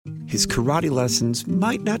his karate lessons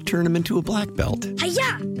might not turn him into a black belt.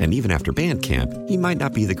 Hi-ya! And even after band camp, he might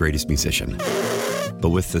not be the greatest musician.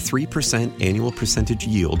 But with the 3% annual percentage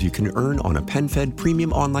yield you can earn on a PenFed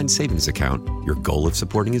premium online savings account, your goal of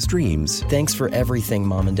supporting his dreams... Thanks for everything,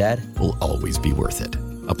 Mom and Dad. ...will always be worth it.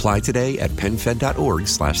 Apply today at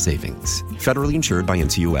PenFed.org/savings. Federally insured by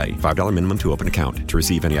NCUA. $5 minimum to open account. To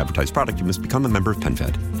receive any advertised product, you must become a member of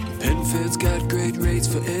PenFed. PenFed's got great rates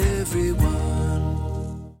for everyone.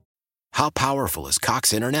 How powerful is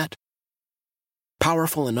Cox Internet?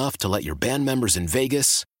 Powerful enough to let your band members in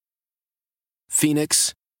Vegas,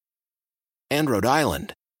 Phoenix, and Rhode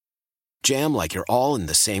Island jam like you're all in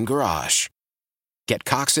the same garage. Get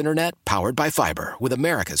Cox Internet powered by fiber with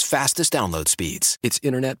America's fastest download speeds. It's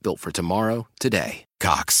internet built for tomorrow, today.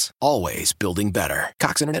 Cox, always building better.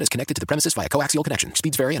 Cox Internet is connected to the premises via coaxial connection.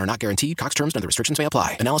 Speeds vary and are not guaranteed. Cox terms and other restrictions may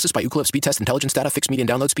apply. Analysis by Ookla Speed Test Intelligence Data. Fixed median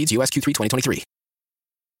download speeds. US Q3 2023.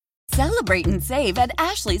 Celebrate and save at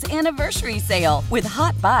Ashley's Anniversary Sale. With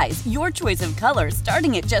Hot Buys, your choice of colors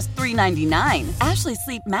starting at just $3.99. Ashley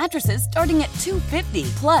Sleep mattresses starting at $2.50.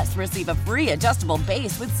 Plus, receive a free adjustable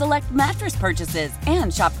base with select mattress purchases.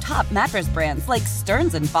 And shop top mattress brands like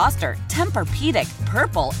Stearns & Foster, Tempur-Pedic,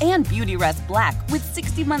 Purple, and Beautyrest Black with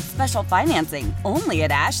 60-month special financing. Only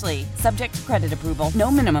at Ashley. Subject to credit approval. No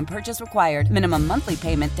minimum purchase required. Minimum monthly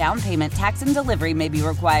payment, down payment, tax, and delivery may be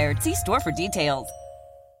required. See store for details.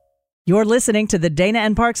 You're listening to the Dana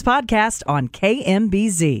and Parks podcast on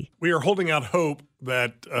KMBZ. We are holding out hope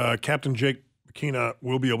that Captain Jake Bakina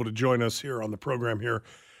will be able to join us here on the program here.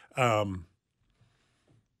 Not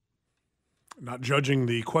judging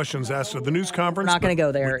the questions asked at the news conference. We're not going to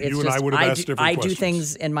go there. You and I would have asked different questions. I do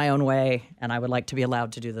things in my own way, and I would like to be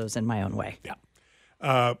allowed to do those in my own way.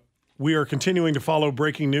 Yeah. We are continuing to follow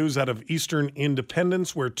breaking news out of Eastern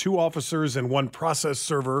Independence, where 2 officers and 1 process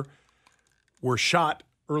server were shot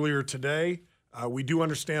earlier today. We do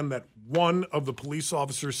understand that 1 of the police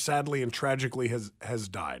officers sadly and tragically has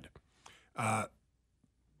died.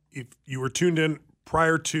 If you were tuned in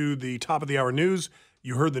prior to the top of the hour news,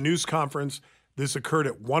 you heard the news conference. This occurred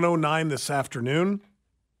at 1:09 this afternoon.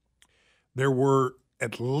 There were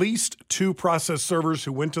at least 2 process servers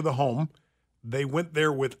who went to the home. They went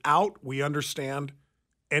there without, we understand,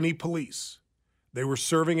 any police. They were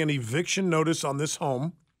serving an eviction notice on this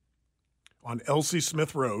home on Elsie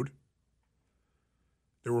Smith Road.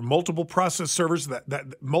 There were multiple process servers.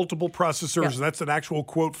 That's an actual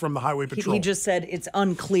quote from the Highway Patrol. He just said it's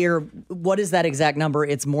unclear. What is that exact number?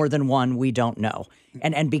 It's more than 1. We don't know.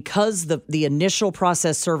 And because the initial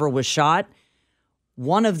process server was shot,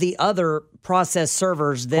 one of the other process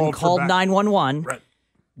servers then called 911. Right.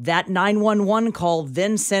 That 911 call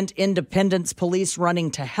then sent Independence Police running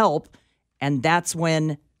to help, and that's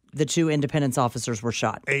when the 2 Independence officers were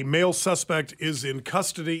shot. A male suspect is in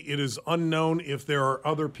custody. It is unknown if there are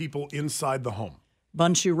other people inside the home.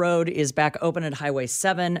 Bunshu Road is back open at Highway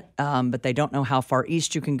 7, but they don't know how far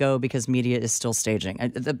east you can go because media is still staging.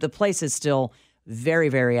 The place is still very,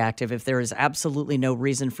 very active. If there is absolutely no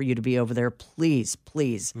reason for you to be over there, please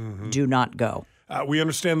do not go. We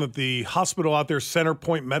understand that the hospital out there,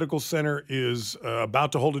 Centerpoint Medical Center, is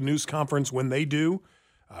about to hold a news conference. When they do,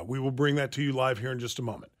 we will bring that to you live here in just a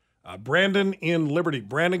moment. Brandon in Liberty.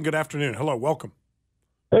 Brandon, good afternoon. Hello, welcome.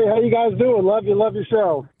 Hey, how you guys doing? Love your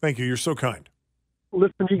show. Thank you. You're so kind.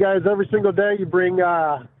 Listen to you guys every single day. You bring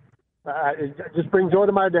it just brings joy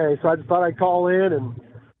to my day. So I just thought I'd call in and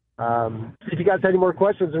see if you guys had any more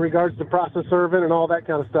questions in regards to process serving and all that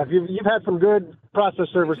kind of stuff. You've had some good process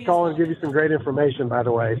servers call and give you some great information, by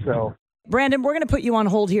the way. So, Brandon, we're going to put you on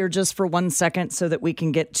hold here just for 1 second so that we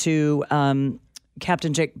can get to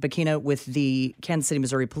Captain Jake Bakina with the Kansas City,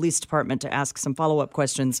 Missouri Police Department to ask some follow-up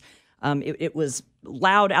questions. It was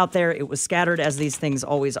loud out there. It was scattered, as these things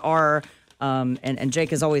always are. And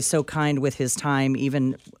Jake is always so kind with his time,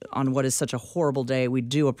 even on what is such a horrible day. We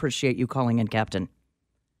do appreciate you calling in, Captain.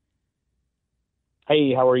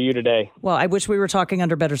 Hey, how are you today? Well, I wish we were talking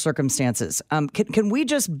under better circumstances. Can we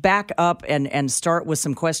just back up and start with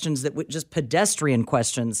some questions just pedestrian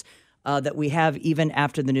questions that we have even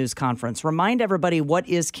after the news conference? Remind everybody, what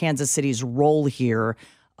is Kansas City's role here?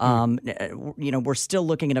 We're still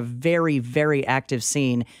looking at a very, very active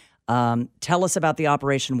scene. Tell us about the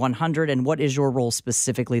Operation 100 and what is your role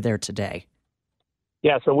specifically there today?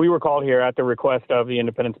 Yeah, so we were called here at the request of the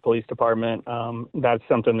Independence Police Department. That's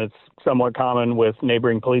something that's somewhat common with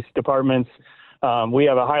neighboring police departments. We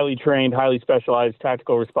have a highly trained, highly specialized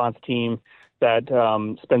tactical response team that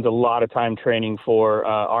spends a lot of time training for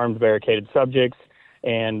armed barricaded subjects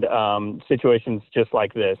and situations just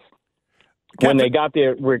like this. When they got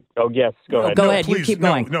the yes, go ahead. Go ahead. Please, you keep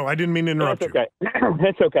going. No, I didn't mean to interrupt you.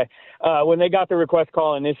 It's okay. When they got the request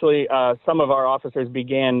call initially, some of our officers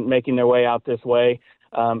began making their way out this way.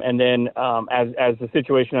 And then as the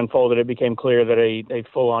situation unfolded, it became clear that a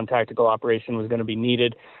full-on tactical operation was going to be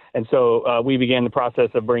needed. And so we began the process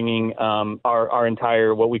of bringing our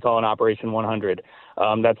entire, what we call an Operation 100.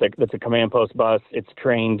 That's a command post bus. It's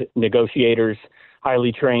trained negotiators,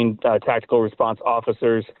 highly trained tactical response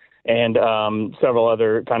officers, and several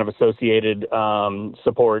other kind of associated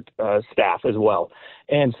support staff as well.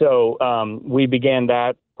 And so we began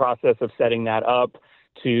that process of setting that up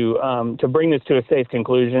to bring this to a safe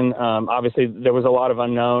conclusion. Obviously, there was a lot of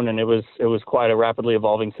unknown, and it was quite a rapidly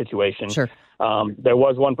evolving situation. Sure. There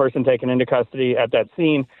was one person taken into custody at that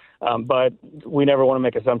scene, but we never want to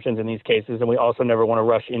make assumptions in these cases, and we also never want to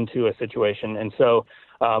rush into a situation. And so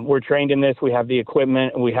we're trained in this. We have the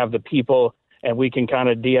equipment, and we have the people, and we can kind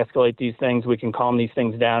of de-escalate these things. We can calm these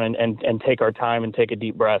things down and take our time and take a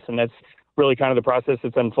deep breath. And that's really kind of the process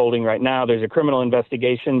that's unfolding right now. There's a criminal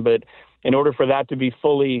investigation, but in order for that to be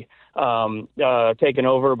fully taken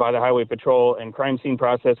over by the Highway Patrol and crime scene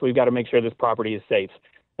process, we've got to make sure this property is safe.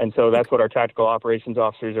 And so that's what our tactical operations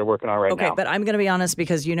officers are working on right now. Okay, but I'm going to be honest,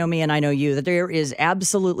 because you know me and I know you, that there is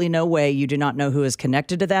absolutely no way you do not know who is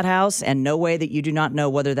connected to that house, and no way that you do not know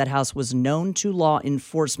whether that house was known to law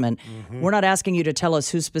enforcement. Mm-hmm. We're not asking you to tell us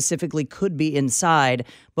who specifically could be inside,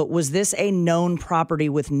 but was this a known property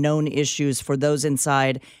with known issues for those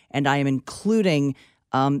inside? And I am including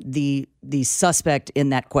the suspect in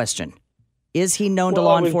that question. Is he known to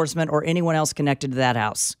law enforcement or anyone else connected to that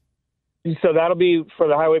house? So that'll be for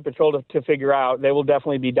the Highway Patrol to figure out. They will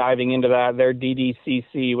definitely be diving into that. Their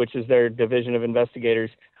DDCC, which is their Division of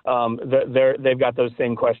Investigators, they've got those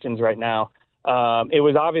same questions right now. It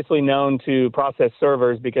was obviously known to process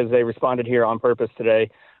servers because they responded here on purpose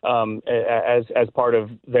today as part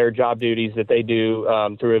of their job duties that they do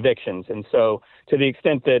through evictions. And so to the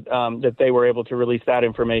extent that they were able to release that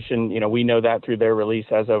information, we know that through their release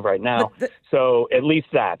as of right now. So at least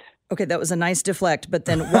that. Okay, that was a nice deflect, but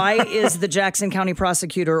then why is the Jackson County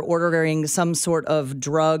prosecutor ordering some sort of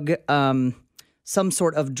drug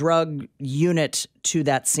unit to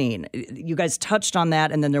that scene? You guys touched on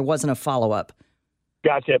that, and then there wasn't a follow-up.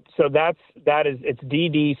 Gotcha. So it's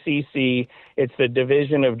DDCC. It's the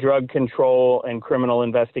Division of Drug Control and Criminal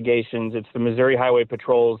Investigations. It's the Missouri Highway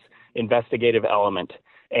Patrol's investigative element.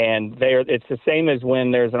 And it's the same as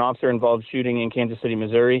when there's an officer-involved shooting in Kansas City,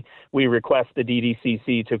 Missouri. We request the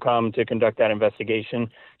DDCC to come to conduct that investigation.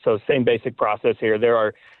 So same basic process here. There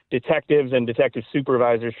are detectives and detective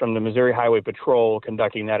supervisors from the Missouri Highway Patrol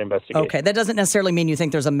conducting that investigation. Okay, that doesn't necessarily mean you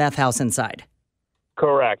think there's a meth house inside.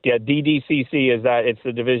 Correct. Yeah, DDCC is that. It's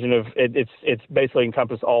the division of it's basically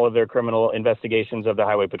encompass all of their criminal investigations of the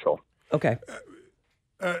Highway Patrol. Okay.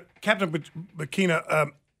 Captain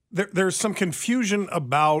Bakina, there's some confusion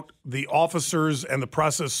about the officers and the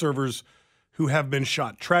process servers who have been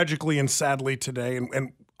shot tragically and sadly today.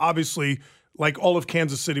 And obviously, like all of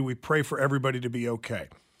Kansas City, we pray for everybody to be okay.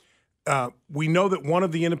 We know that one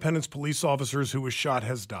of the Independence police officers who was shot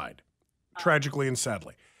has died tragically and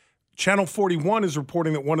sadly. Channel 41 is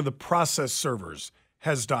reporting that one of the process servers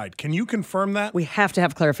has died. Can you confirm that? We have to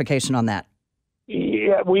have clarification on that.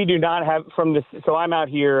 Yeah, we do not have from this. So I'm out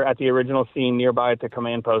here at the original scene nearby at the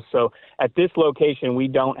command post. So at this location, we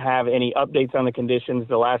don't have any updates on the conditions.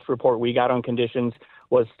 The last report we got on conditions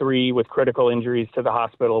was 3 with critical injuries to the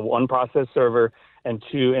hospital, 1 process server and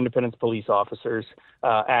 2 Independence police officers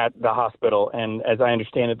at the hospital. And as I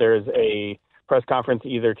understand it, there is a press conference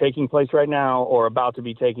either taking place right now or about to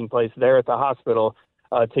be taking place there at the hospital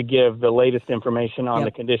to give the latest information on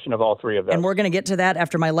the condition of all 3 of them. And we're going to get to that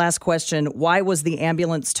after my last question. Why was the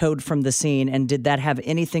ambulance towed from the scene, and did that have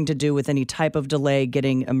anything to do with any type of delay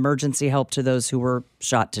getting emergency help to those who were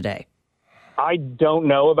shot today? I don't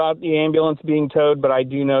know about the ambulance being towed, but I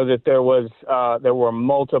do know that there were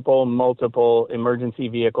multiple emergency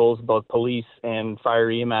vehicles, both police and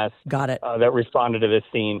fire EMS, that responded to this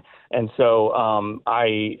scene. And so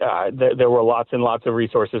there were lots and lots of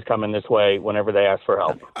resources coming this way whenever they asked for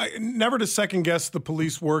help. Never to second guess the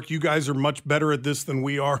police work. You guys are much better at this than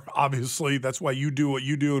we are, obviously. That's why you do what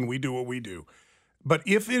you do and we do what we do. But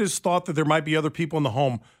if it is thought that there might be other people in the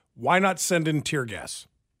home, why not send in tear gas?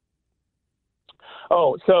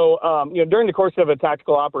 Oh, so, during the course of a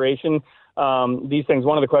tactical operation, these things,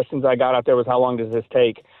 one of the questions I got out there was, how long does this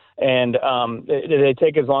take? And they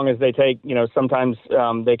take as long as they take. Sometimes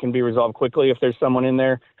they can be resolved quickly if there's someone in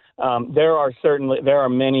there. There are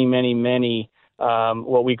many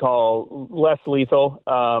what we call less lethal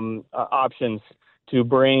options to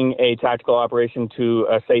bring a tactical operation to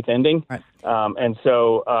a safe ending. Right. And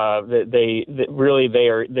so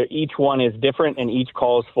each one is different, and each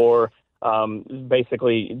calls for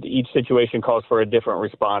basically each situation calls for a different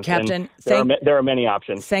response. Captain, there are many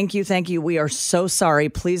options. Thank you. We are so sorry.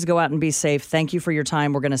 Please go out and be safe. Thank you for your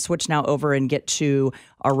time. We're going to switch now over and get to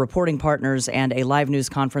our reporting partners and a live news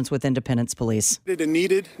conference with Independence Police.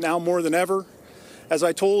 Needed now more than ever. As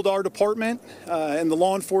I told our department and the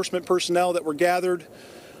law enforcement personnel that were gathered,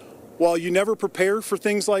 while you never prepare for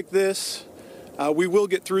things like this, we will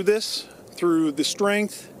get through this through the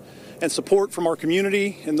strength and support from our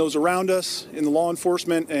community and those around us in the law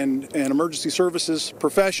enforcement and emergency services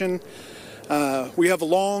profession. We have a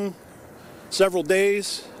long several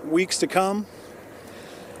days, weeks to come.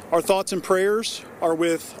 Our thoughts and prayers are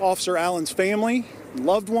with Officer Allen's family,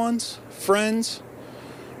 loved ones, friends,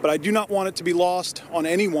 but I do not want it to be lost on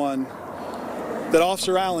anyone that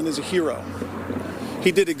Officer Allen is a hero.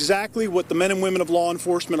 He did exactly what the men and women of law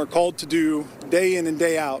enforcement are called to do day in and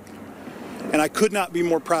day out. And I could not be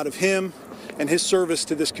more proud of him and his service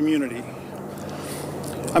to this community.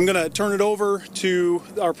 I'm going to turn it over to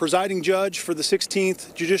our presiding judge for the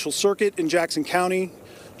 16th Judicial Circuit in Jackson County,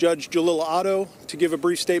 Judge Jalila Otto, to give a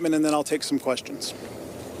brief statement, and then I'll take some questions.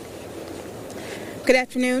 Good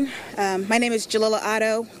afternoon. My name is Jalila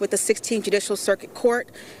Otto with the 16th Judicial Circuit Court.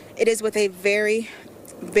 It is with a very,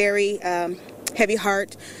 very heavy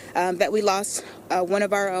heart that we lost one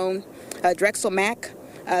of our own, Drexel Mack,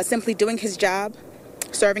 simply doing his job,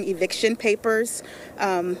 serving eviction papers,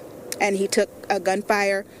 and he took a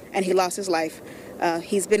gunfire and he lost his life.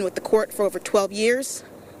 He's been with the court for over 12 years.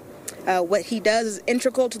 What he does is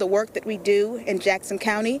integral to the work that we do in Jackson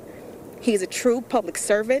County. He's a true public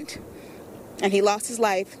servant, and he lost his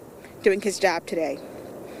life doing his job today.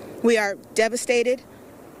 We are devastated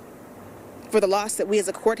for the loss that we as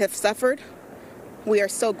a court have suffered. We are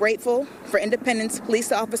so grateful for Independence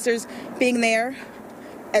police officers being there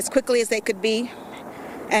as quickly as they could be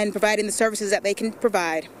and providing the services that they can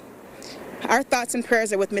provide. Our thoughts and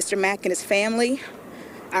prayers are with Mr. Mack and his family,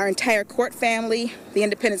 our entire court family, the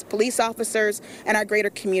Independence police officers, and our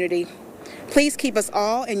greater community. Please keep us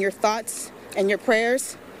all in your thoughts and your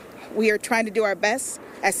prayers. We are trying to do our best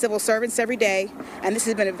as civil servants every day, and this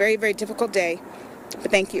has been a very, very difficult day.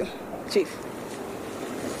 But thank you, Chief.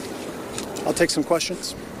 I'll take some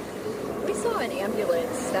questions. We saw an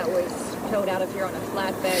ambulance that was towed out of here on a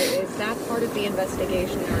flatbed. Is that part of the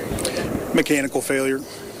investigation, or was that Mechanical failure.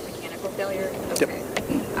 Mechanical failure? Okay.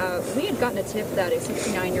 Yep. We had gotten a tip that a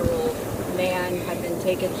 69-year-old man had been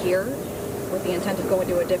taken here with the intent of going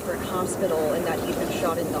to a different hospital and that he'd been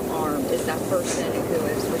shot in the arm. Is that person who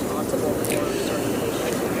is responsible for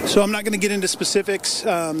certification? So I'm not going to get into specifics.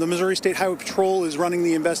 The Missouri State Highway Patrol is running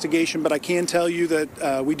the investigation, but I can tell you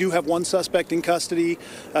that we do have one suspect in custody.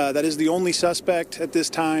 That is the only suspect at this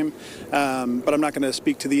time, but I'm not going to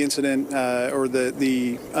speak to the incident or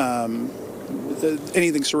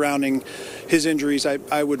anything surrounding his injuries.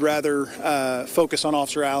 I would rather focus on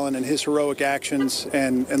Officer Allen and his heroic actions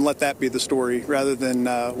and let that be the story rather than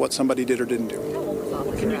what somebody did or didn't do.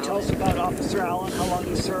 Can you tell us about Officer Allen, how long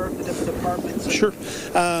he served, the different departments? Sure.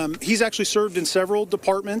 He's actually served in several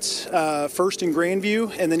departments, first in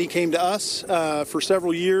Grandview, and then he came to us for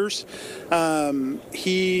several years.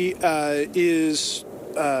 He is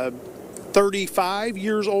 35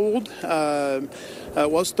 years old.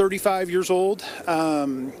 Was 35 years old.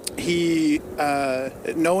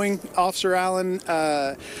 Knowing Officer Allen,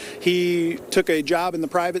 he took a job in the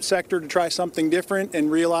private sector to try something different and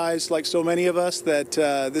realized, like so many of us, that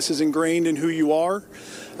this is ingrained in who you are.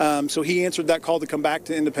 So he answered that call to come back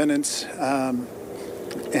to Independence,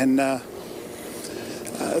 and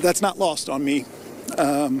that's not lost on me.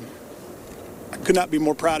 I could not be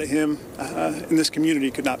more proud of him, and this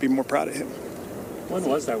community could not be more proud of him. When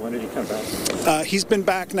was that? When did he come back? He's been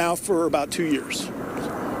back now for about 2 years.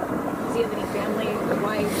 Does he have any family, a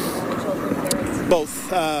wife, children, parents?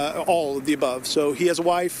 Both, all of the above. So he has a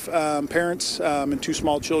wife, parents, and 2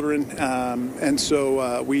 small children. And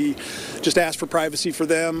so we just ask for privacy for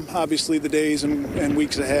them. Obviously, the days and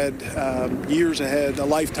weeks ahead, years ahead, a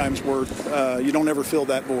lifetime's worth. You don't ever fill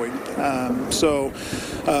that void. So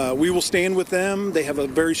we will stand with them. They have a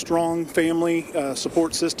very strong family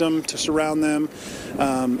support system to surround them.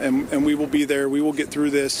 And we will be there. We will get through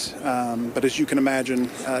this. But as you can imagine,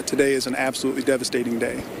 today is an absolutely devastating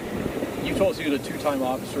day. You told us he was a 2-time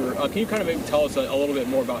officer. Can you kind of maybe tell us a little bit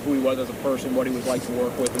more about who he was as a person, what he was like to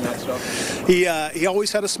work with, and that stuff? He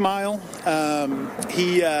always had a smile.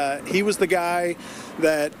 He was the guy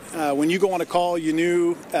that when you go on a call, you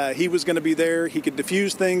knew he was going to be there. He could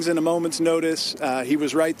diffuse things in a moment's notice. He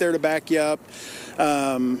was right there to back you up.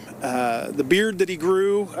 The beard that he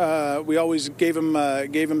grew, we always gave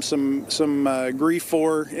him some grief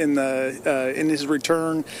for in his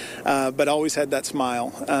return, but always had that smile.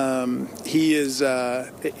 He is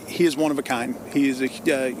one of a kind. He is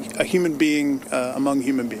a human being among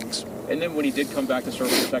human beings. And then when he did come back to serve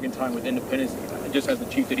the second time with Independence, just as the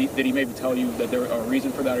chief, did he maybe tell you that there was a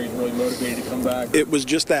reason for that, or he's really motivated to come back? It was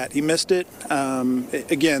just that. He missed it.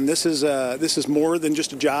 Again, this is more than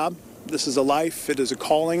just a job. This is a life. It is a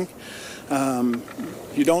calling.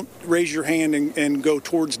 You don't raise your hand and go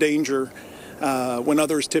towards danger when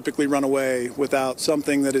others typically run away without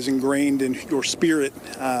something that is ingrained in your spirit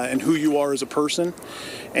and who you are as a person.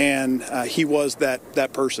 And he was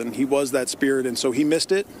that person. He was that spirit, and so he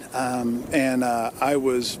missed it. And I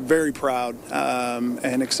was very proud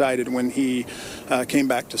and excited when he came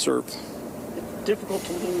back to serve. Difficult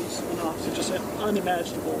to lose an officer, just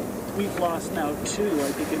unimaginable. We've lost now 2,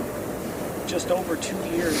 I think, in just over 2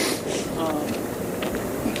 years.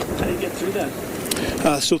 How do you get through that?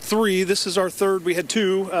 So 3. This is our 3rd. We had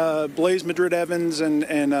 2, Blaze Madrid Evans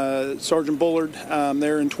and Sergeant Bullard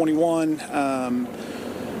there in 21. I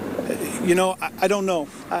don't know.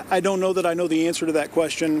 I don't know that I know the answer to that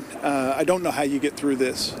question. I don't know how you get through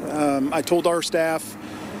this. I told our staff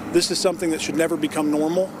this is something that should never become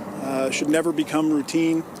normal, should never become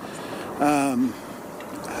routine.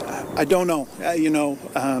 I don't know.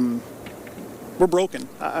 We're broken.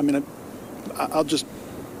 I mean, I'll just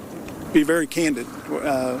be very candid.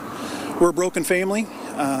 We're a broken family,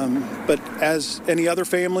 but as any other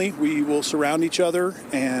family, we will surround each other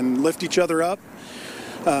and lift each other up.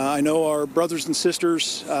 I know our brothers and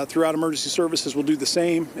sisters throughout emergency services will do the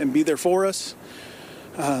same and be there for us.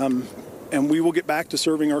 And we will get back to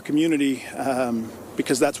serving our community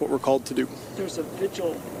because that's what we're called to do. There's a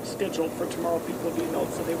vigil scheduled for tomorrow. People have emailed,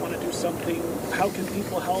 so they want to do something. How can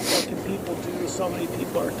people help? What can people do? So many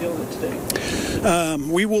people are feeling it today.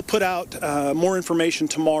 We will put out more information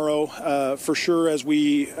tomorrow for sure as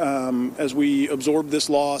we absorb this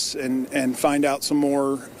loss and find out some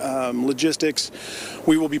more logistics.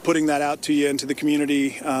 We will be putting that out to you and to the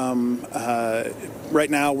community. Right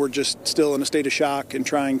now, we're just still in a state of shock and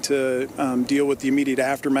trying to deal with the immediate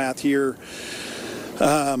aftermath here.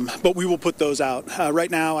 But we will put those out. Right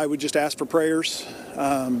now, I would just ask for prayers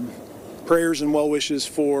and well wishes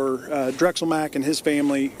for Drexel Mack and his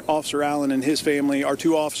family, Officer Allen and his family, our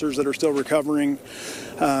 2 officers that are still recovering,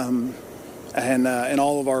 and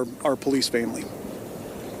all of our police family.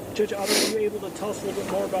 Judge Otto, are you able to tell us a little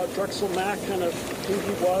bit more about Drexel Mack, kind of who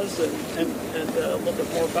he was, and a little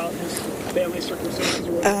bit more about his family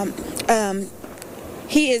circumstances?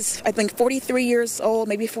 He is, I think, 43 years old,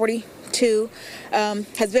 maybe 42,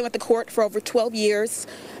 has been with the court for over 12 years.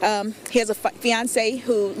 He has a fiance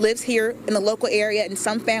who lives here in the local area and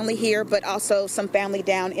some family here, but also some family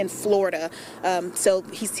down in Florida. So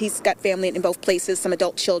he's got family in both places, some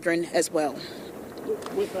adult children as well.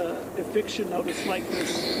 With an eviction notice like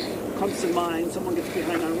this comes to mind, someone gets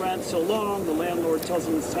behind on rent so long, the landlord tells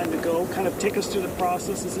them it's time to go. Kind of take us through the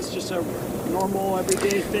process. Is this just a normal,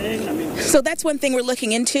 everyday thing? So that's one thing we're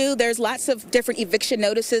looking into. There's lots of different eviction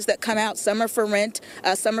notices that come out. Some are for rent,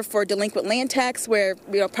 some are for delinquent land tax, where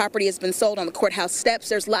property has been sold on the courthouse steps.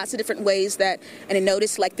 There's lots of different ways that a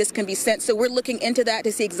notice like this can be sent. So we're looking into that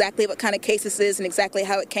to see exactly what kind of case this is and exactly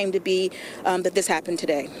how it came to be that this happened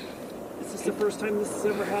today. Is this the first time this has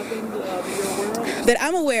ever happened that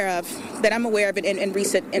you're aware of? That I'm aware of it in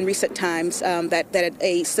recent times. That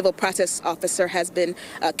a civil process officer has been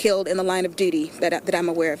killed in the line of duty. That I'm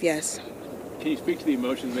aware of. Yes. Can you speak to the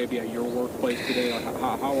emotions maybe at your workplace today?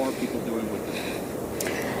 How are people doing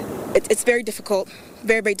with this? It's very difficult.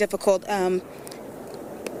 Very, very difficult.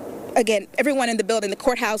 Again, everyone in the building, the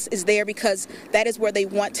courthouse is there because that is where they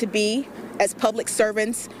want to be as public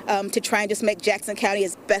servants to try and just make Jackson County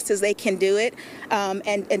as best as they can do it.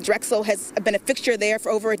 And Drexel has been a fixture there for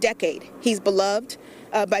over a decade. He's beloved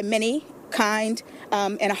by many, kind,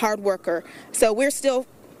 and a hard worker. So we're still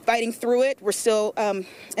fighting through it. We're still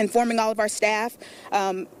informing all of our staff.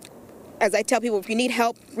 As I tell people, if you need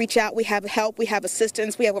help, reach out. We have help. We have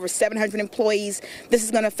assistance. We have over 700 employees. This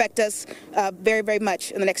is going to affect us very, very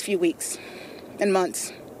much in the next few weeks and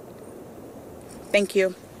months. Thank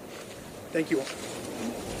you. Thank you all.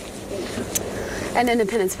 And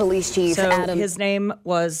Independence Police Chief Adam. His name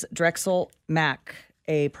was Drexel Mack,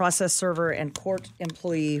 a process server and court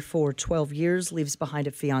employee for 12 years, leaves behind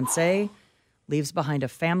a fiancé, leaves behind a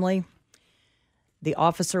family. The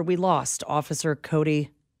officer we lost, Officer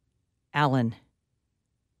Cody Allen.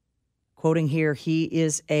 Quoting here, he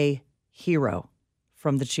is a hero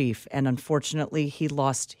from the chief, and unfortunately, he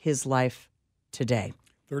lost his life today.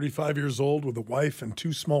 35 years old with a wife and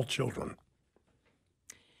 2 small children.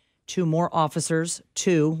 2 more officers,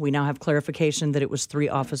 we now have clarification that it was 3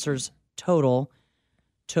 officers total,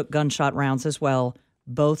 took gunshot rounds as well.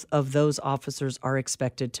 Both of those officers are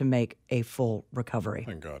expected to make a full recovery.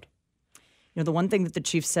 Thank God. You know, the one thing that the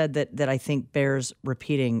chief said that I think bears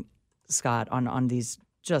repeating, Scott, on these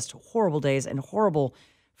just horrible days, and horrible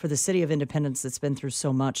for the city of Independence that's been through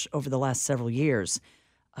so much over the last several years.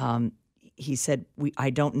 He said,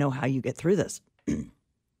 I don't know how you get through this.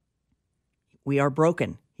 We are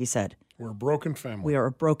broken, he said. We're a broken family. We are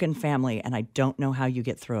a broken family, and I don't know how you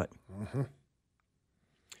get through it. Mm-hmm.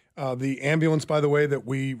 The ambulance, by the way, that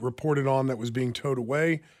we reported on that was being towed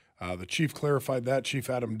away, the chief clarified that, Chief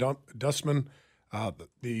Adam Dustman.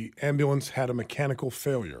 The ambulance had a mechanical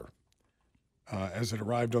failure as it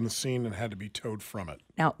arrived on the scene and had to be towed from it.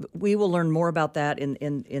 Now, we will learn more about that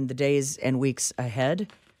in the days and weeks ahead,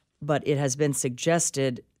 but it has been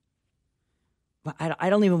suggested, I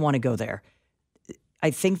don't even want to go there.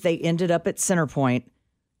 I think they ended up at Centerpoint,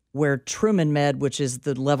 where Truman Med, which is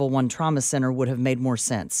the level 1 trauma center, would have made more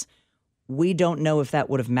sense. We don't know if that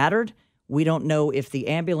would have mattered. We don't know if the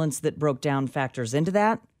ambulance that broke down factors into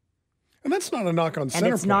that. And that's not a knock on Centerpoint.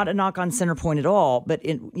 And it's not a knock on Centerpoint at all. But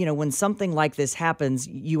when something like this happens,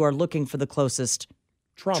 you are looking for the closest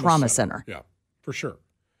trauma center. Yeah, for sure.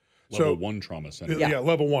 Level 1 trauma center. Yeah,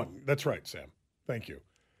 level 1. That's right, Sam. Thank you.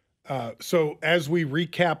 So as we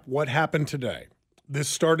recap what happened today, this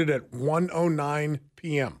started at 1:09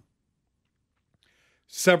 p.m.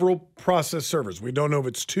 Several process servers. We don't know if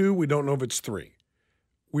it's 2. We don't know if it's 3.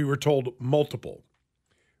 We were told multiple.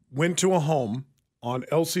 Went to a home on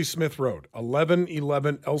Elsie Smith Road,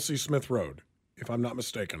 1111 Elsie Smith Road, if I'm not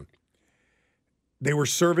mistaken. They were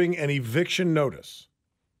serving an eviction notice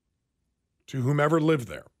to whomever lived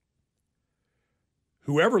there.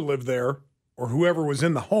 Whoever lived there, or whoever was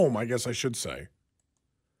in the home, I guess I should say.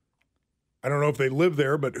 I don't know if they lived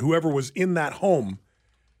there, but whoever was in that home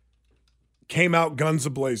came out guns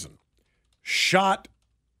a-blazing, shot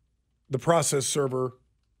the process server,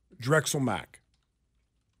 Drexel Mack,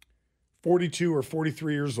 42 or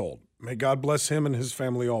 43 years old. May God bless him and his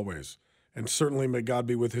family always, and certainly may God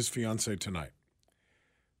be with his fiancée tonight.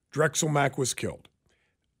 Drexel Mack was killed.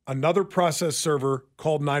 Another process server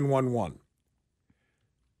called 911.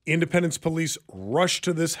 Independence Police rushed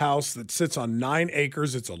to this house that sits on 9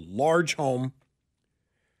 acres. It's a large home,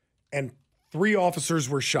 and 3 officers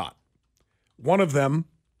were shot. One of them,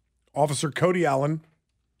 Officer Cody Allen,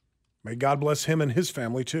 may God bless him and his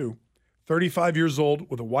family too, 35 years old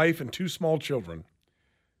with a wife and 2 small children,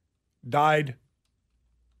 died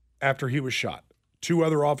after he was shot. 2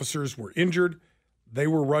 other officers were injured. They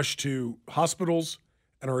were rushed to hospitals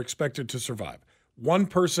and are expected to survive. One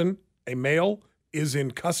person, a male, is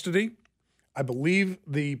in custody. I believe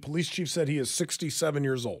the police chief said he is 67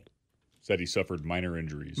 years old. Said he suffered minor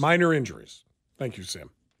injuries. Minor injuries. Thank you,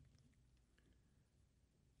 Sam.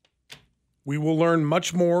 We will learn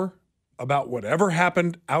much more about whatever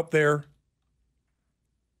happened out there,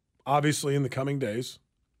 obviously, in the coming days.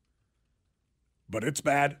 But it's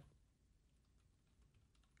bad.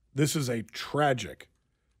 This is a tragic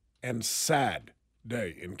and sad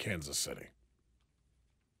day in Kansas City.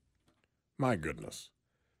 My goodness.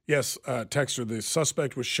 Yes, Texter, the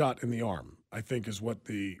suspect was shot in the arm, I think is what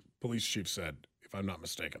the police chief said, if I'm not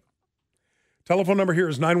mistaken. Telephone number here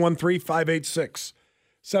is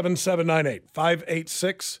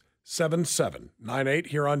 913-586-7798. 586-7798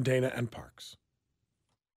 here on Dana and Parks.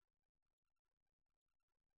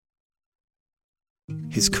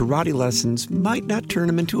 His karate lessons might not turn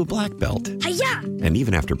him into a black belt. Hi-ya! And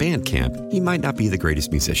even after band camp, he might not be the greatest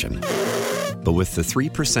musician. But with the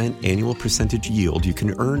 3% annual percentage yield you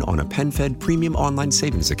can earn on a PenFed premium online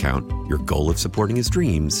savings account, your goal of supporting his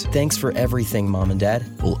dreams... Thanks for everything, Mom and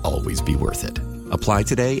Dad. ...will always be worth it. Apply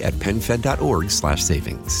today at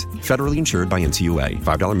PenFed.org/savings. Federally insured by NCUA.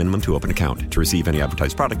 $5 minimum to open account. To receive any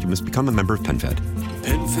advertised product, you must become a member of PenFed.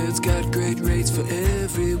 PenFed's got great rates for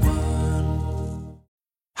everyone.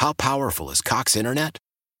 How powerful is Cox Internet?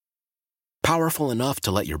 Powerful enough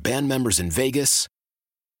to let your band members in Vegas,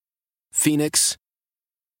 Phoenix,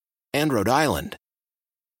 and Rhode Island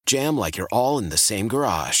jam like you're all in the same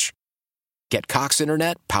garage. Get Cox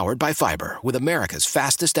Internet powered by fiber with America's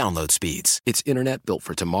fastest download speeds. It's internet built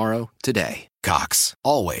for tomorrow, today. Cox,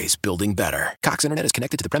 always building better. Cox Internet is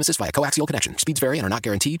connected to the premises via coaxial connection. Speeds vary and are not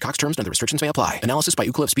guaranteed. Cox terms and other restrictions may apply. Analysis by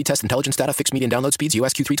Ookla Speed Test Intelligence Data. Fixed median download speeds.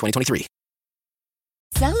 US Q3 2023.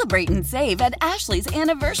 Celebrate and save at Ashley's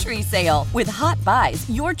Anniversary Sale. With Hot Buys,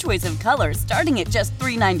 your choice of colors starting at just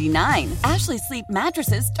 $3.99. Ashley Sleep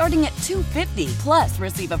mattresses starting at $2.50. Plus,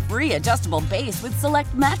 receive a free adjustable base with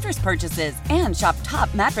select mattress purchases. And shop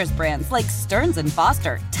top mattress brands like Stearns &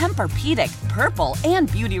 Foster, Tempur-Pedic, Purple, and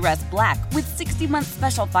Beautyrest Black with 60-month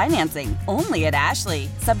special financing. Only at Ashley.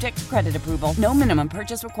 Subject to credit approval. No minimum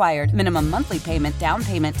purchase required. Minimum monthly payment, down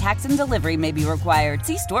payment, tax, and delivery may be required.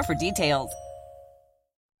 See store for details.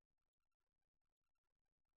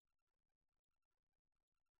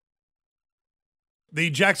 The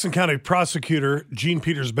Jackson County prosecutor, Jean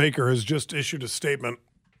Peters Baker, has just issued a statement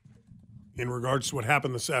in regards to what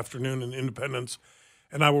happened this afternoon in Independence,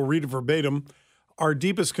 and I will read it verbatim. Our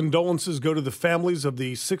deepest condolences go to the families of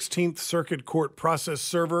the 16th Circuit Court process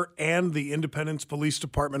server and the Independence Police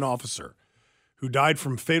Department officer who died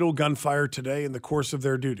from fatal gunfire today in the course of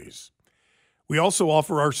their duties. We also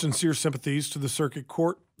offer our sincere sympathies to the Circuit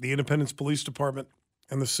Court, the Independence Police Department,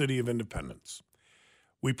 and the City of Independence.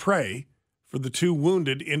 We pray for the 2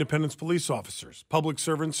 wounded Independence police officers, public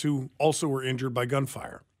servants who also were injured by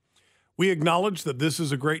gunfire. We acknowledge that this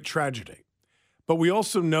is a great tragedy, but we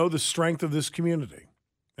also know the strength of this community,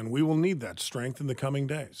 and we will need that strength in the coming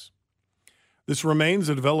days. This remains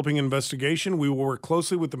a developing investigation. We will work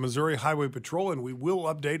closely with the Missouri Highway Patrol, and we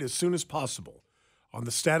will update as soon as possible on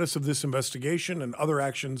the status of this investigation and other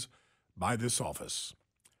actions by this office.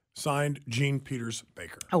 Signed, Jean Peters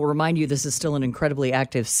Baker. I will remind you this is still an incredibly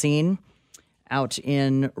active scene out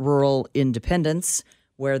in rural Independence,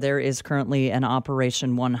 where there is currently an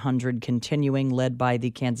Operation 100 continuing, led by the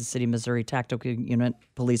Kansas City, Missouri Tactical Unit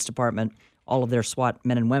Police Department, all of their SWAT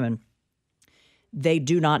men and women. They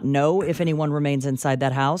do not know if anyone remains inside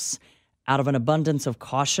that house. Out of an abundance of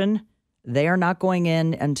caution, they are not going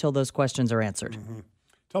in until those questions are answered. Mm-hmm.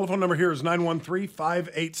 Telephone number here is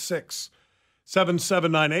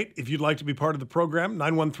 913-586-7798. If you'd like to be part of the program,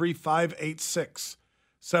 913-586-7798.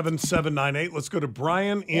 7798. Let's go to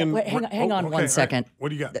Brian in... Wait, hang on 1 second. Right. What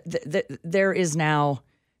do you got? There is now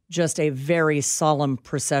just a very solemn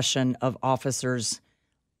procession of officers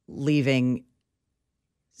leaving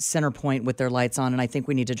Center Point with their lights on, and I think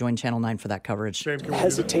we need to join Channel 9 for that coverage.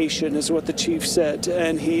 Hesitation is what the chief said,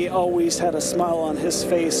 and he always had a smile on his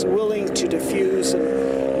face, willing to diffuse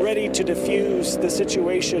and ready to diffuse the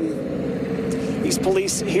situation. These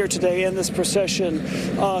police here today in this procession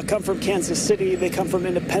come from Kansas City. They come from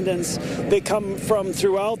Independence. They come from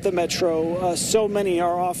throughout the metro. So many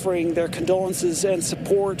are offering their condolences and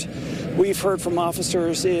support. We've heard from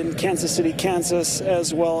officers in Kansas City, Kansas,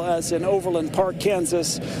 as well as in Overland Park,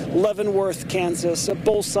 Kansas, Leavenworth, Kansas,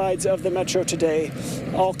 both sides of the metro today,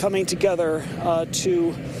 all coming together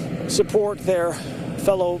to support their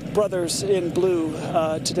fellow brothers in blue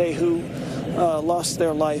today who lost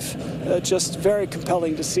their life. Just very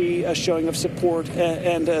compelling to see a showing of support,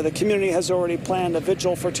 and the community has already planned a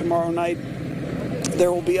vigil for tomorrow night.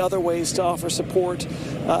 There will be other ways to offer support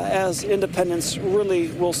as Independence really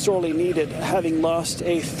will sorely need it, having lost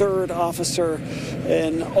a third officer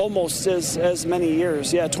in almost as many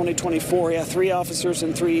years. 2024, 3 officers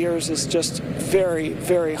in 3 years is just very,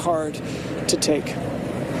 very hard to take.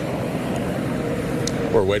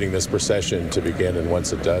 We're waiting this procession to begin, and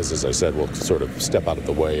once it does, as I said, we'll sort of step out of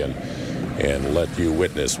the way and let you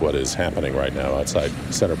witness what is happening right now outside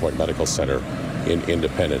Centerpoint Medical Center in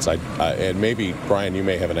Independence. And maybe, Brian, you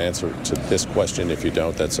may have an answer to this question. If you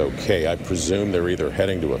don't, that's okay. I presume they're either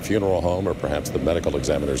heading to a funeral home or perhaps the medical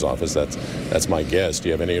examiner's office. That's my guess. Do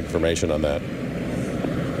you have any information on that?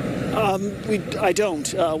 I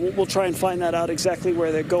don't. We'll try and find that out exactly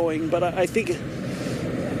where they're going, but I think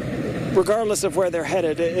regardless of where they're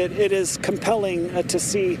headed, it is compelling to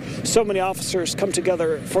see so many officers come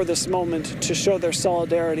together for this moment to show their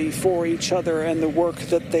solidarity for each other and the work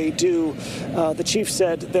that they do. The chief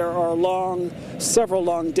said there are several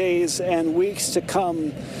long days and weeks to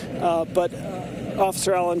come, but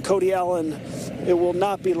Officer Allen, Cody Allen, it will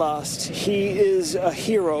not be lost. He is a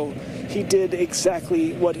hero. He did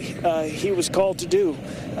exactly what he was called to do.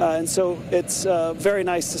 And so it's very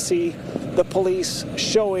nice to see the police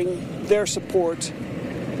showing their support.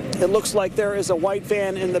 It looks like there is a white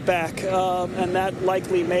van in the back, and that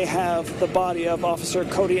likely may have the body of Officer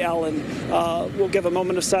Cody Allen. We'll give a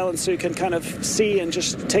moment of silence so you can kind of see and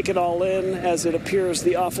just take it all in, as it appears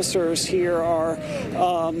the officers here are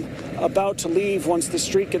about to leave once the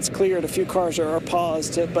street gets cleared. A few cars are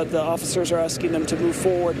paused, but the officers are asking them to move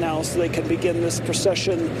forward now so they can begin this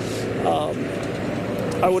procession.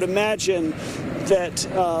 I would imagine that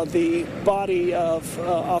the body of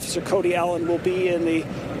Officer Cody Allen will be in the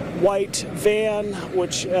white van,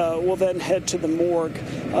 which will then head to the morgue.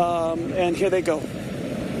 And here they go.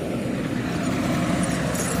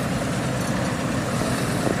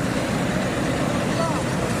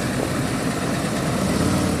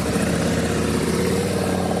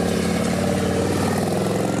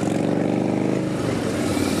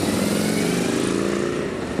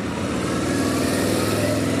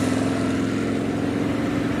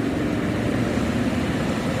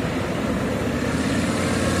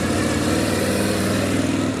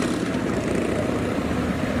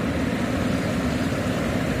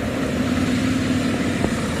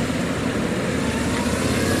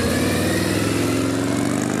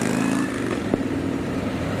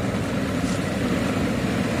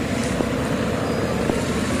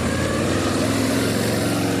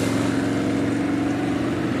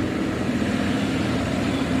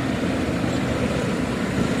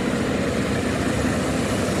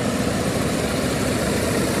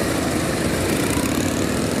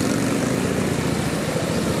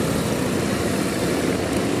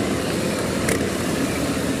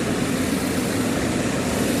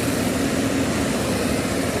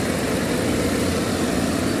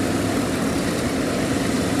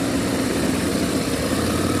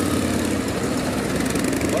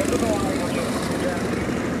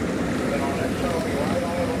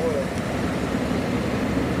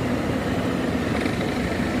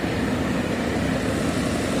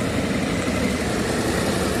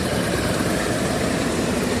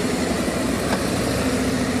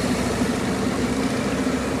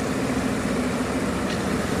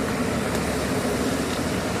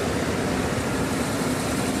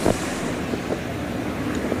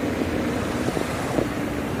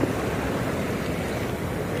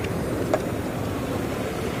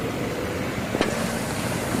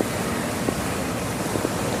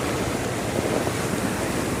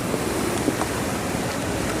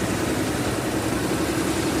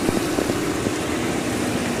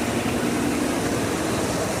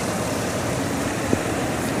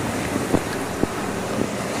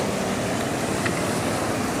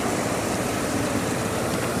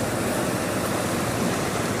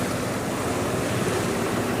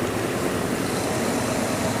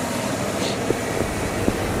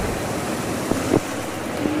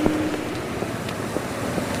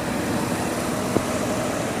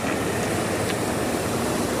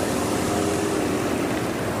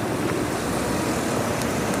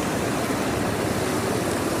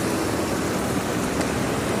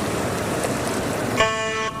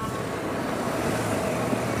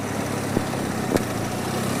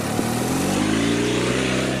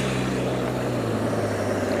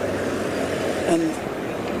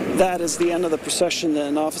 that is the end of the procession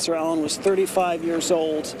then. Officer Allen was 35 years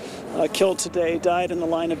old, killed today, died in the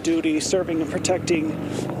line of duty, serving and protecting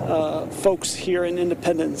folks here in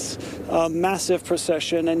Independence. Massive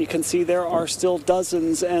procession, and you can see there are still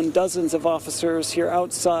dozens and dozens of officers here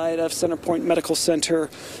outside of Centerpoint Medical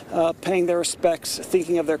Center paying their respects,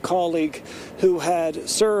 thinking of their colleague who had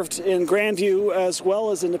served in Grandview as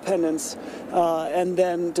well as Independence, and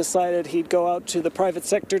then decided he'd go out to the private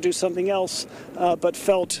sector, do something else, but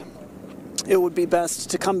felt it would be best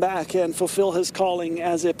to come back and fulfill his calling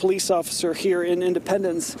as a police officer here in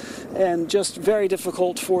Independence. And just very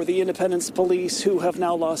difficult for the Independence Police, who have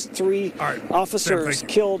now lost 3 officers Sam,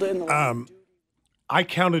 killed in the I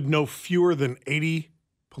counted no fewer than 80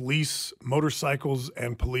 police motorcycles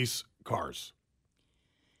and police cars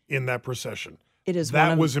in that procession. It is that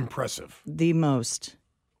one of was impressive. The most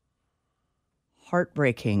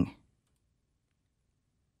heartbreaking.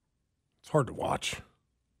 It's hard to watch.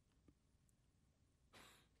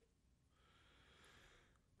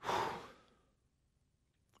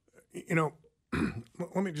 You know,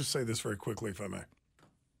 let me just say this very quickly, if I may.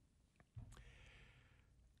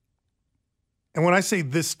 And when I say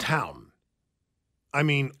this town, I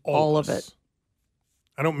mean all of it.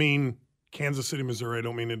 I don't mean Kansas City, Missouri. I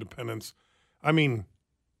don't mean Independence. I mean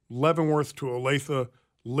Leavenworth to Olathe,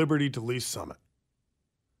 Liberty to Lee Summit.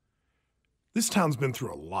 This town's been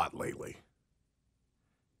through a lot lately.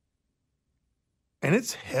 And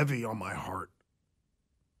it's heavy on my heart.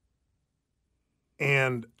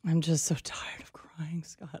 And I'm just so tired of crying,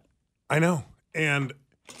 Scott. I know. And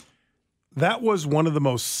that was one of the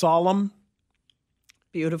most solemn,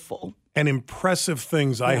 beautiful, and impressive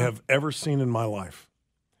things I have ever seen in my life.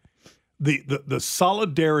 The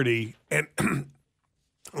solidarity, and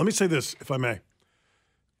let me say this, if I may.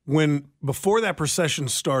 Before that procession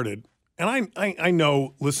started, and I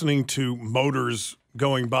know listening to motors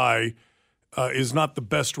going by is not the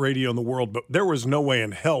best radio in the world, but there was no way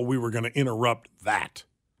in hell we were going to interrupt that.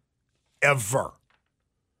 Ever.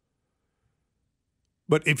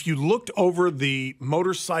 But if you looked over the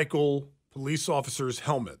motorcycle police officers'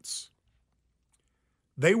 helmets,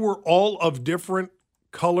 they were all of different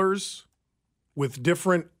colors with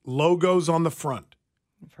different logos on the front.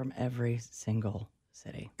 From every single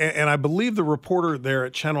city. And I believe the reporter there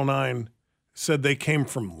at Channel 9 said they came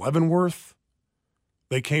from Leavenworth.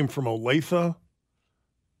 They came from Olathe.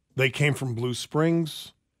 They came from Blue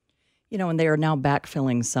Springs. You know, and they are now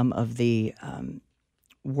backfilling some of the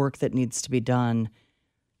work that needs to be done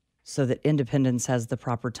so that Independence has the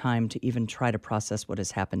proper time to even try to process what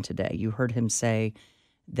has happened today. You heard him say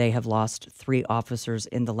they have lost 3 officers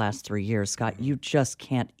in the last 3 years. Scott, you just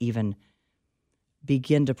can't even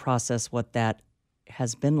begin to process what that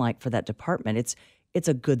has been like for that department. It's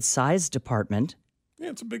a good-sized department. Yeah,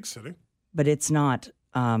 it's a big city. But it's not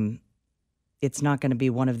going to be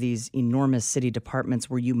one of these enormous city departments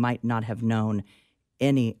where you might not have known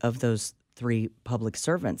any of those 3 public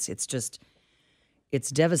servants.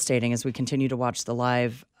 It's devastating as we continue to watch the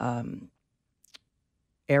live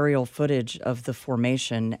aerial footage of the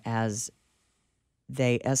formation as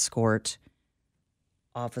they escort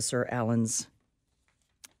Officer Allen's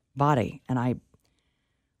body. And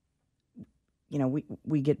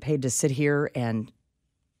we get paid to sit here and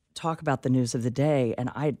talk about the news of the day. And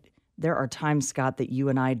there are times, Scott, that you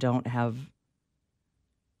and I don't have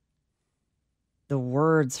the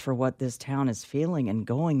words for what this town is feeling and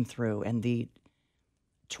going through, and the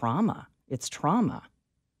trauma. It's trauma.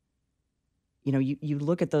 You know, you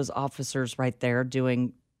look at those officers right there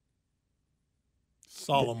doing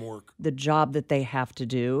solemn work, the job that they have to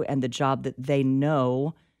do, and the job that they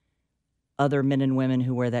know other men and women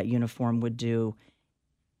who wear that uniform would do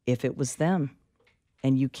if it was them.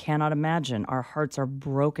 And you cannot imagine. Our hearts are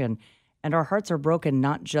broken. And our hearts are broken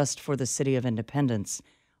not just for the city of Independence.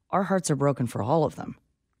 Our hearts are broken for all of them.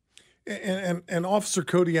 And Officer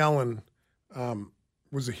Cody Allen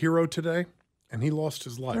was a hero today, and he lost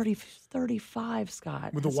his life. 35,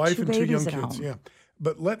 Scott. With a Has wife 2 and 2 young babies at kids, home. yeah.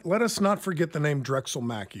 But let us not forget the name Drexel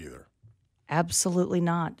Mack either. Absolutely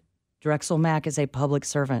not. Drexel Mack is a public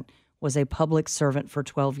servant, was a public servant for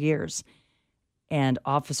 12 years. And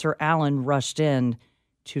Officer Allen rushed in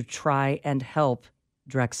to try and help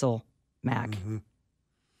Drexel Mack. Mm-hmm.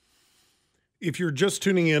 If you're just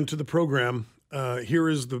tuning in to the program, here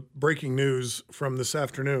is the breaking news from this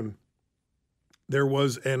afternoon. There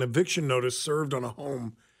was an eviction notice served on a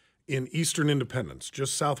home in Eastern Independence,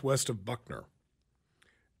 just southwest of Buckner.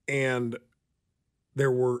 And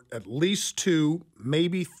there were at least 2,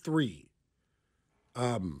 maybe 3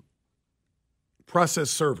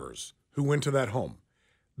 process servers who went to that home.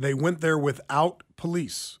 They went there without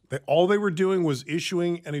police. All they were doing was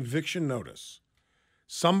issuing an eviction notice.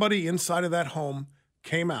 Somebody inside of that home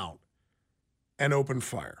came out and opened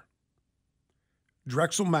fire.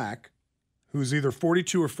 Drexel Mack, who's either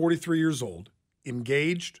 42 or 43 years old,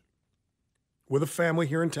 engaged with a family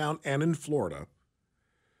here in town and in Florida,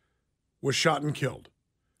 was shot and killed.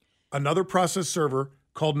 Another process server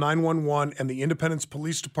called 911 and the Independence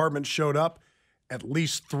Police Department showed up. At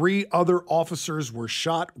least 3 other officers were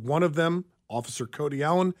shot. One of them, Officer Cody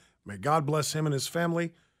Allen, may God bless him and his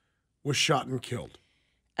family, was shot and killed.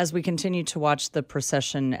 As we continue to watch the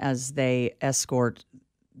procession as they escort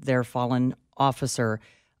their fallen officer,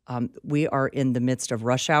 we are in the midst of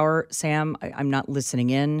rush hour, Sam. I'm not listening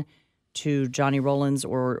in to Johnny Rollins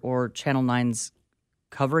or Channel 9's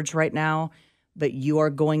coverage right now, but you are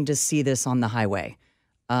going to see this on the highway.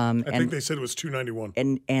 I think they said it was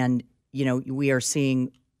 291. And you know, we are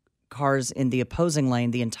seeing cars in the opposing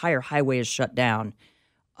lane. The entire highway is shut down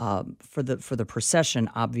for the procession,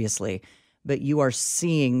 obviously. But you are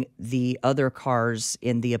seeing the other cars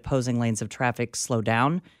in the opposing lanes of traffic slow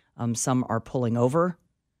down. Some are pulling over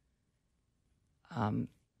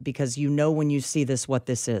because you know when you see this what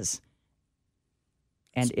this is.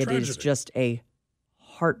 And it is just a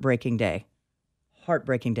heartbreaking day.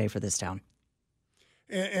 Heartbreaking day for this town.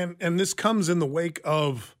 And this comes in the wake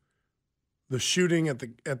of the shooting at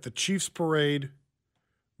the Chiefs Parade,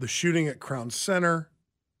 the shooting at Crown Center,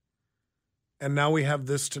 and now we have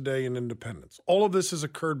this today in Independence. All of this has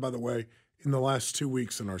occurred, by the way, in the last 2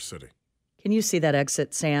 weeks in our city. Can you see that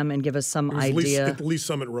exit, Sam, and give us some idea at the Lee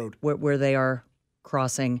Summit Road where they are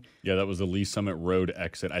crossing? Yeah, that was the Lee Summit Road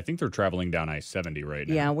exit. I think they're traveling down I-70 right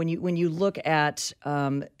now. Yeah, when you look at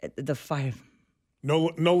the fire,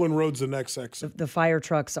 Nolan Road's the next exit. The fire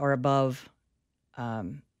trucks are above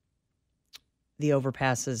the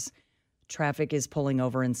overpasses. Traffic is pulling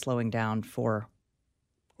over and slowing down for.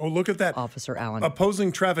 Oh, look at that. Officer Allen.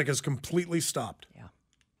 Opposing traffic has completely stopped. Yeah.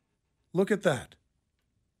 Look at that.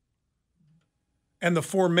 And the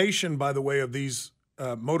formation, by the way, of these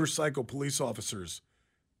motorcycle police officers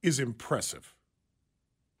is impressive.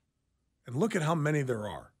 And look at how many there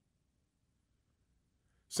are.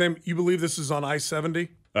 Sam, you believe this is on I-70?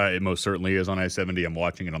 It most certainly is on I-70. I'm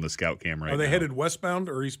watching it on the scout cam right now. Are they headed westbound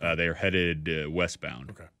or eastbound? They are headed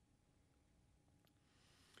westbound. Okay.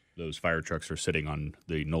 Those fire trucks are sitting on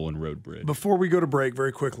the Nolan Road Bridge. Before we go to break,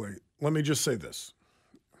 very quickly, let me just say this.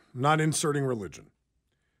 I'm not inserting religion.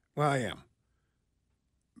 Well, I am.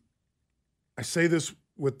 I say this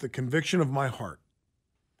with the conviction of my heart.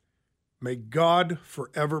 May God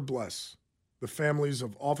forever bless the families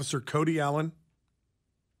of Officer Cody Allen,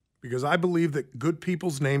 because I believe that good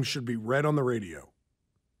people's names should be read on the radio,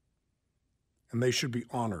 and they should be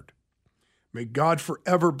honored. May God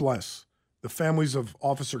forever bless the families of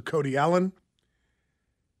Officer Cody Allen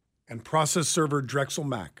and process server Drexel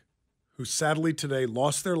Mack, who sadly today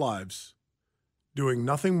lost their lives doing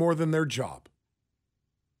nothing more than their job.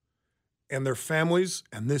 And their families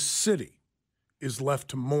and this city is left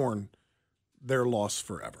to mourn their loss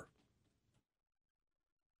forever.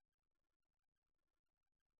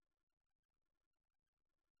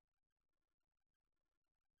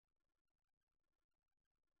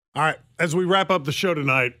 All right, as we wrap up the show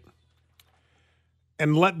tonight,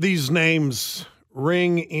 and let these names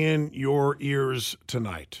ring in your ears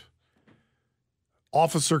tonight.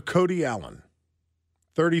 Officer Cody Allen,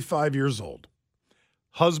 35 years old,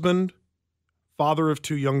 husband, father of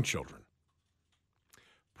 2 young children.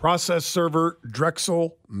 Process server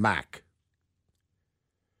Drexel Mack,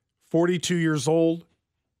 42 years old,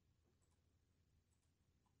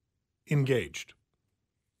 engaged.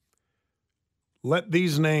 Let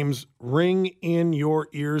these names ring in your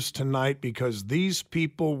ears tonight, because these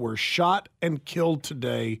people were shot and killed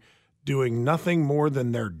today doing nothing more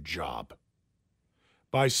than their job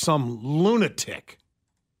by some lunatic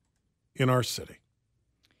in our city.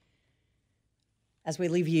 As we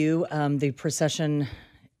leave you, the procession,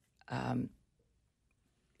 it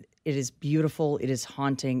is beautiful, it is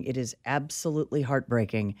haunting, it is absolutely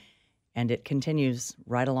heartbreaking, and it continues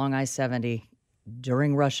right along I-70.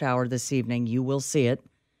 During rush hour this evening, you will see it.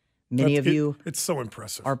 Many of you it's so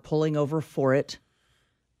impressive. Are pulling over for it.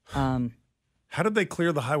 How did they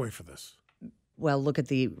clear the highway for this? Well, look at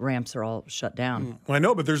the ramps are all shut down. Well, I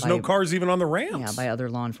know, but there's no cars even on the ramps. Yeah, by other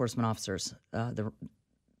law enforcement officers. And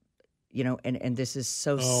this is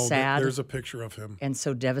so Oh, sad. There's a picture of him. And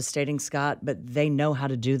so devastating, Scott, but they know how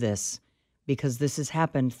to do this because this has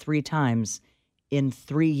happened 3 times in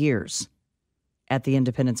 3 years at the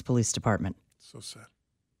Independence Police Department. So sad.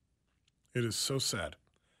 It is so sad.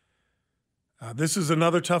 This is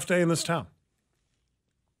another tough day in this town.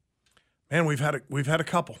 Man, we've had a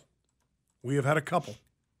couple. We have had a couple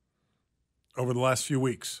over the last few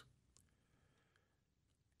weeks.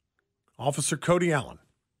 Officer Cody Allen,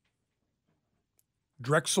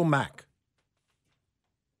 Drexel Mack.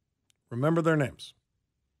 Remember their names.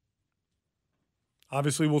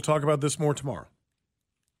 Obviously, we'll talk about this more tomorrow.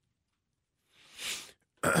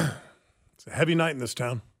 It's a heavy night in this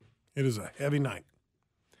town. It is a heavy night.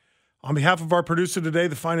 On behalf of our producer today,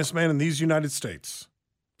 the finest man in these United States,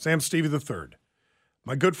 Sam Stevie III,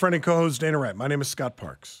 my good friend and co-host Dana Wright, my name is Scott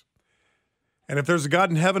Parks. And if there's a God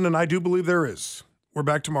in heaven, and I do believe there is, we're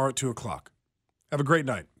back tomorrow at 2 o'clock. Have a great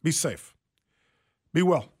night. Be safe. Be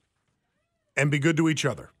well. And be good to each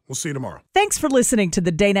other. We'll see you tomorrow. Thanks for listening to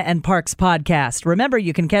the Dana and Parks podcast. Remember,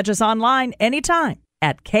 you can catch us online anytime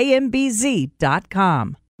at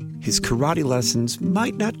kmbz.com. His karate lessons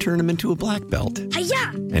might not turn him into a black belt. Hi-ya!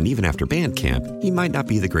 And even after band camp, he might not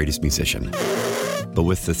be the greatest musician. But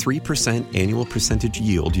with the 3% annual percentage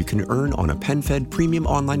yield you can earn on a PenFed premium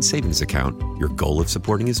online savings account, your goal of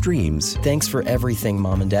supporting his dreams... Thanks for everything,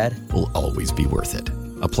 Mom and Dad. ...will always be worth it.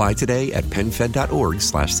 Apply today at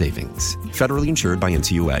PenFed.org/savings. Federally insured by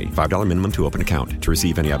NCUA. $5 minimum to open account. To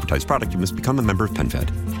receive any advertised product, you must become a member of PenFed.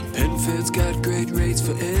 PenFed's got great rates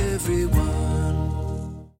for everyone.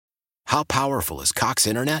 How powerful is Cox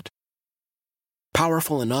Internet?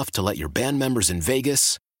 Powerful enough to let your band members in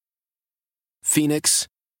Vegas, Phoenix,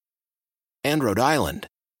 and Rhode Island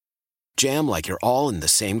jam like you're all in the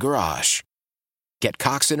same garage. Get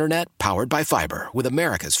Cox Internet powered by fiber with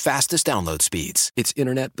America's fastest download speeds. It's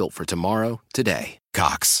internet built for tomorrow, today.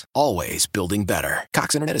 Cox, always building better.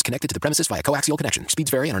 Cox Internet is connected to the premises via coaxial connection.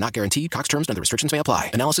 Speeds vary and are not guaranteed. Cox terms and other restrictions may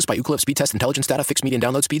apply. Analysis by Ookla Speed Test Intelligence Data. Fixed median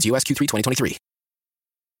download speeds. US Q3 2023.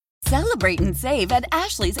 Celebrate and save at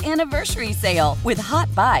Ashley's Anniversary Sale. With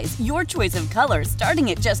Hot Buys, your choice of colors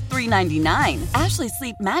starting at just $3.99. Ashley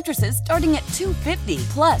Sleep mattresses starting at $2.50.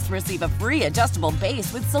 Plus, receive a free adjustable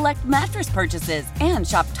base with select mattress purchases. And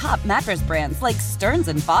shop top mattress brands like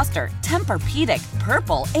Stearns & Foster, Tempur-Pedic,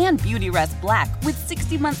 Purple, and Beautyrest Black with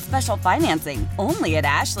 60-month special financing. Only at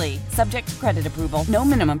Ashley. Subject to credit approval. No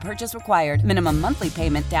minimum purchase required. Minimum monthly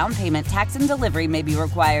payment, down payment, tax, and delivery may be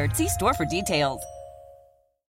required. See store for details.